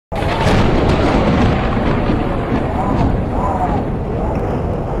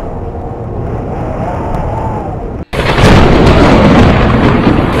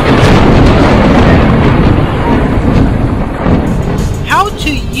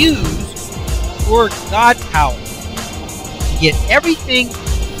use your God power to get everything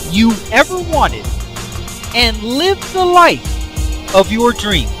you ever wanted and live the life of your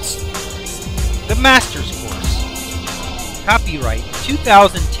dreams. The Master's Course. Copyright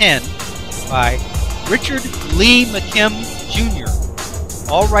 2010 by Richard Lee McKim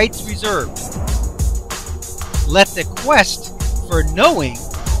Jr. All rights reserved. Let the quest for knowing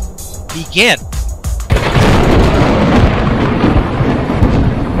begin.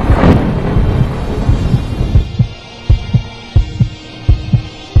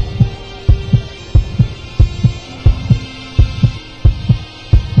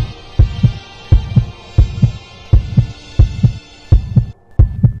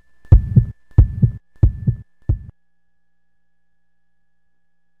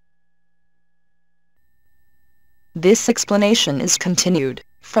 This explanation is continued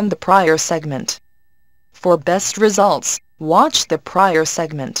from the prior segment. For best results, watch the prior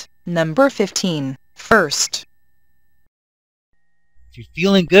segment, number 15, first. If you're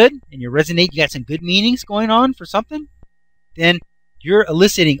feeling good and you're resonating, you got some good meanings going on for something, then you're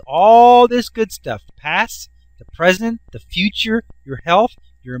eliciting all this good stuff. The past, the present, the future, your health,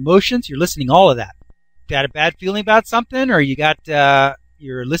 your emotions, you're listening all of that. Got a bad feeling about something, or you got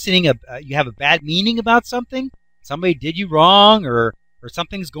you're listening you have a bad meaning about something? Somebody did you wrong, or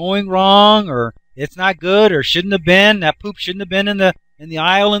something's going wrong, or it's not good, or shouldn't have been, that poop shouldn't have been in the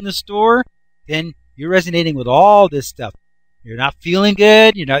aisle in the store, then you're resonating with all this stuff. You're not feeling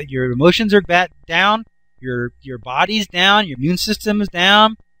good, your emotions are down, your body's down, your immune system is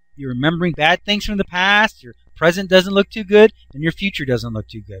down, you're remembering bad things from the past, your present doesn't look too good, and your future doesn't look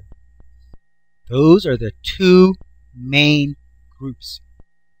too good. Those are the two main groups.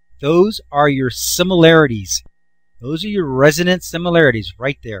 Those are your similarities. Those are your resonant similarities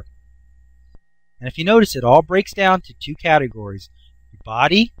right there. And if you notice, it all breaks down to two categories. Your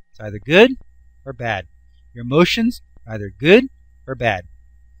body is either good or bad. Your emotions are either good or bad.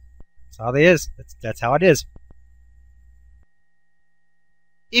 That's how it is. That's how it is.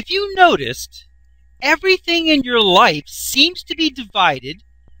 If you noticed, everything in your life seems to be divided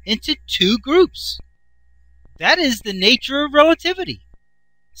into two groups. That is the nature of relativity.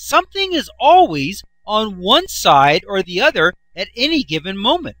 Something is always on one side or the other at any given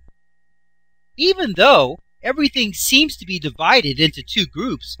moment. Even though everything seems to be divided into two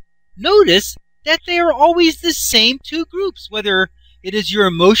groups, notice that they are always the same two groups, whether it is your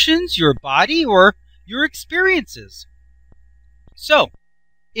emotions, your body, or your experiences. So,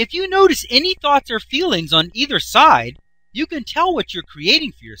 if you notice any thoughts or feelings on either side, you can tell what you're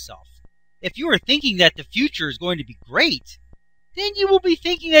creating for yourself. If you are thinking that the future is going to be great, then you will be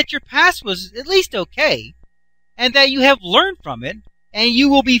thinking that your past was at least okay, and that you have learned from it, and you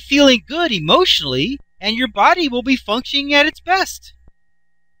will be feeling good emotionally, and your body will be functioning at its best.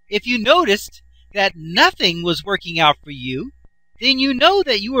 If you noticed that nothing was working out for you, then you know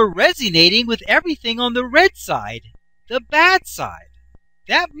that you are resonating with everything on the red side, the bad side.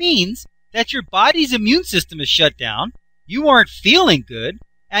 That means that your body's immune system is shut down, you aren't feeling good,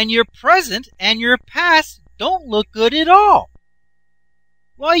 and your present and your past don't look good at all.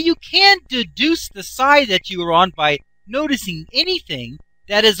 While you can't deduce the side that you are on by noticing anything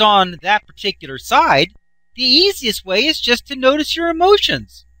that is on that particular side, the easiest way is just to notice your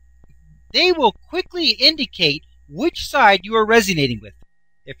emotions. They will quickly indicate which side you are resonating with.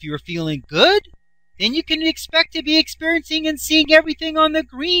 If you are feeling good, then you can expect to be experiencing and seeing everything on the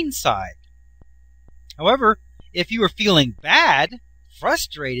green side. However, if you are feeling bad,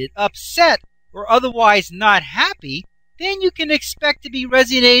 frustrated, upset, or otherwise not happy, then you can expect to be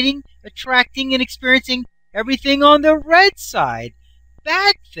resonating, attracting, and experiencing everything on the red side,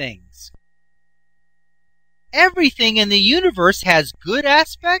 bad things. Everything in the universe has good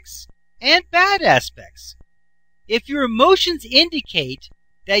aspects and bad aspects. If your emotions indicate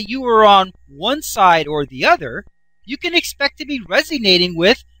that you are on one side or the other, you can expect to be resonating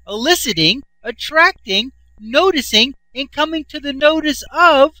with, eliciting, attracting, noticing, and coming to the notice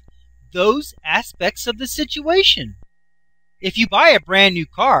of those aspects of the situation. If you buy a brand new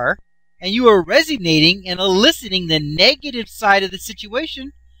car and you are resonating and eliciting the negative side of the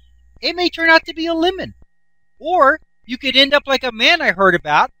situation, it may turn out to be a lemon. Or you could end up like a man I heard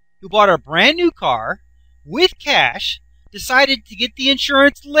about who bought a brand new car with cash, decided to get the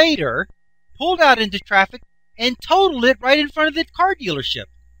insurance later, pulled out into traffic, and totaled it right in front of the car dealership.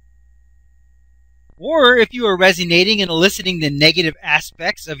 Or if you are resonating and eliciting the negative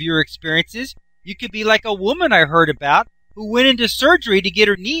aspects of your experiences, you could be like a woman I heard about who went into surgery to get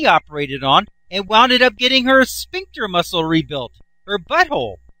her knee operated on and wound up getting her sphincter muscle rebuilt, her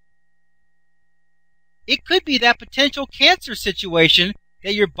butthole. It could be that potential cancer situation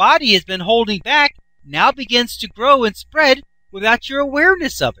that your body has been holding back now begins to grow and spread without your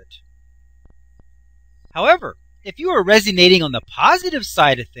awareness of it. However, if you are resonating on the positive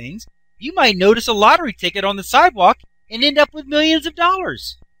side of things, you might notice a lottery ticket on the sidewalk and end up with millions of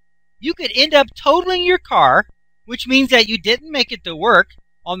dollars. You could end up totaling your car, which means that you didn't make it to work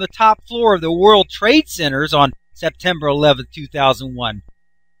on the top floor of the World Trade Centers on September 11, 2001.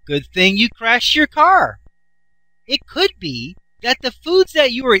 Good thing you crashed your car. It could be that the foods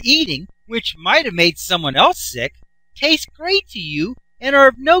that you are eating, which might have made someone else sick, taste great to you and are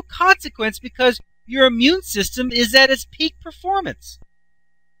of no consequence because your immune system is at its peak performance.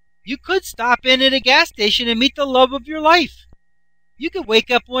 You could stop in at a gas station and meet the love of your life. You could wake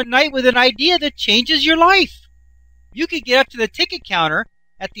up one night with an idea that changes your life. You could get up to the ticket counter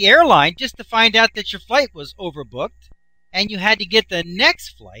at the airline just to find out that your flight was overbooked and you had to get the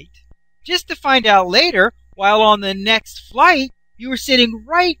next flight, just to find out later, while on the next flight, you were sitting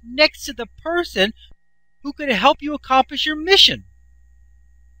right next to the person who could help you accomplish your mission.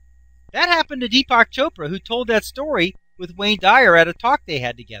 That happened to Deepak Chopra, who told that story with Wayne Dyer at a talk they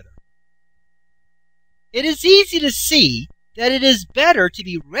had together. It is easy to see that it is better to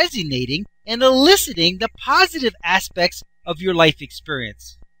be resonating and eliciting the positive aspects of your life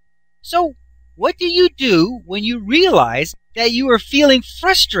experience. So, what do you do when you realize that you are feeling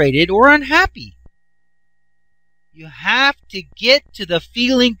frustrated or unhappy? You have to get to the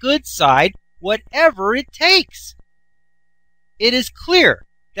feeling good side, whatever it takes. It is clear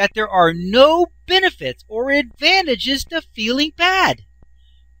that there are no benefits or advantages to feeling bad.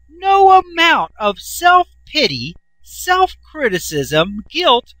 No amount of self-pity, self-criticism,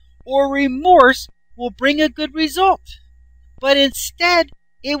 guilt, or remorse will bring a good result. But instead,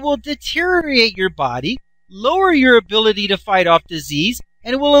 it will deteriorate your body, lower your ability to fight off disease,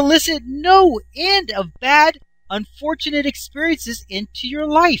 and will elicit no end of bad, unfortunate experiences into your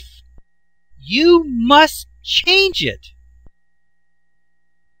life. You must change it.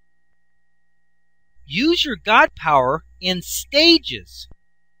 Use your God power in stages.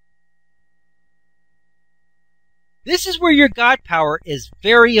 This is where your God power is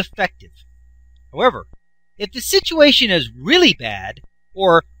very effective. However, if the situation is really bad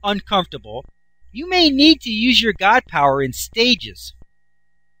or uncomfortable, you may need to use your God power in stages.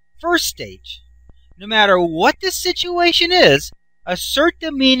 First stage, no matter what the situation is, assert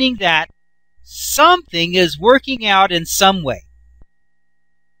the meaning that something is working out in some way.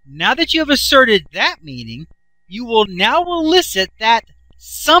 Now that you have asserted that meaning, you will now elicit that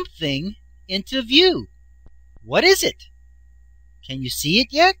something into view. What is it? Can you see it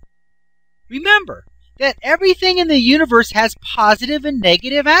yet? Remember that everything in the universe has positive and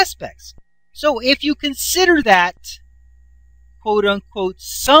negative aspects. So if you consider that, quote-unquote,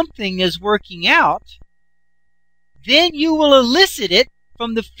 something is working out, then you will elicit it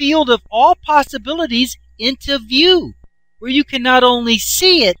from the field of all possibilities into view, where you can not only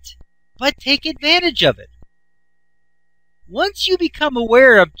see it, but take advantage of it. Once you become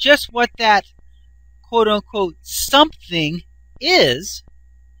aware of just what that quote-unquote something is,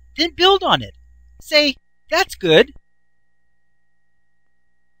 then build on it. Say, that's good.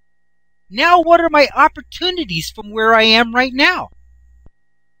 Now what are my opportunities from where I am right now?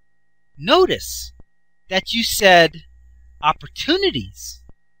 Notice that you said opportunities.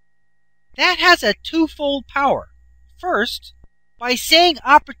 That has a twofold power. First, by saying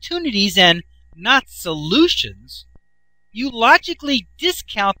opportunities and not solutions, you logically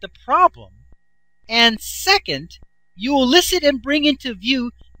discount the problem. And second, you elicit and bring into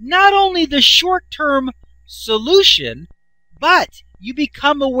view not only the short-term solution, but you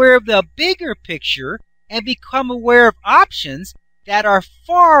become aware of the bigger picture and become aware of options that are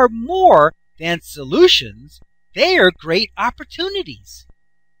far more than solutions. They are great opportunities.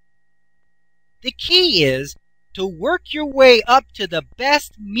 The key is to work your way up to the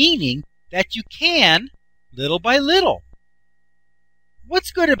best meaning that you can, little by little.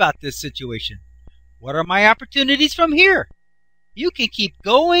 What's good about this situation? What are my opportunities from here? You can keep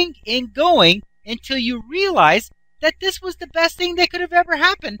going and going until you realize that this was the best thing that could have ever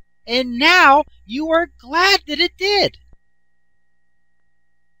happened, and now you are glad that it did.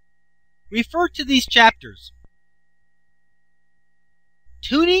 Refer to these chapters.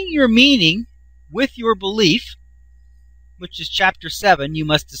 Tuning your meaning with your belief, which is chapter 7, you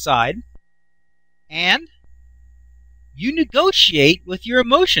must decide, and you negotiate with your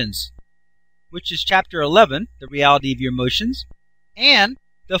emotions, which is chapter 11, the reality of your emotions, and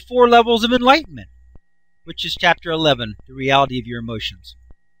the 4 levels of enlightenment, which is chapter 11, the reality of your emotions.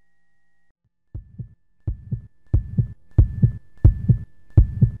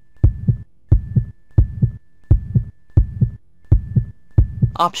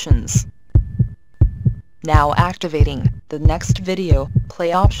 options. Now activating the next video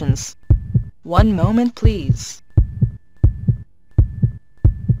play options. One moment please.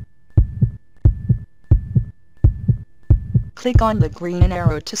 Click on the green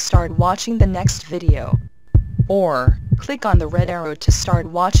arrow to start watching the next video. Or, click on the red arrow to start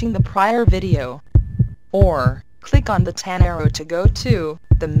watching the prior video. Or, click on the tan arrow to go to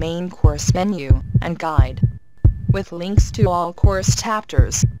the main course menu and guide, with links to all course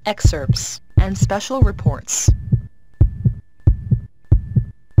chapters, excerpts, and special reports.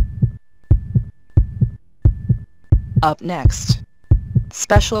 Up next,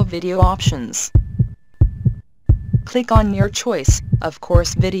 special video options. Click on your choice of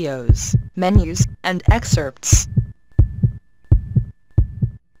course videos, menus, and excerpts.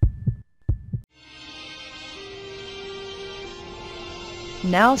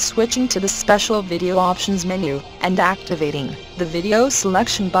 Now switching to the special video options menu and activating the video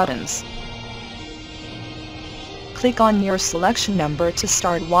selection buttons. Click on your selection number to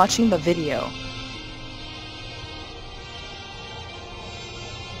start watching the video.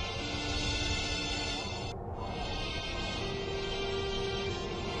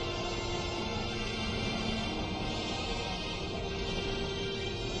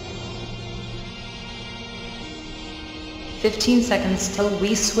 "15 seconds till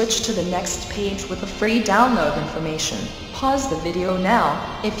we switch to the next page with the free download information. Pause the video now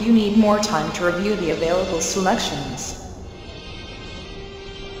if you need more time to review the available selections."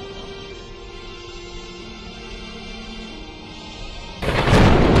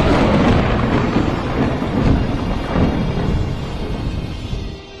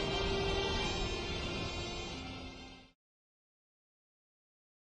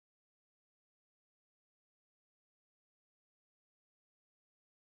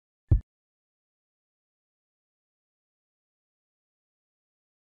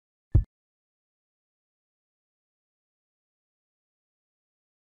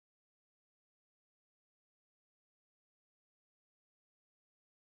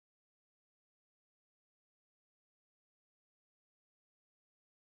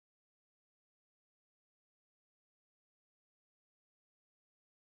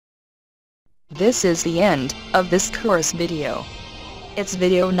 This is the end of this course video. Its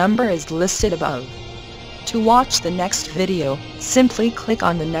video number is listed above. To watch the next video, simply click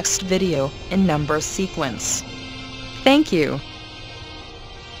on the next video in number sequence. Thank you.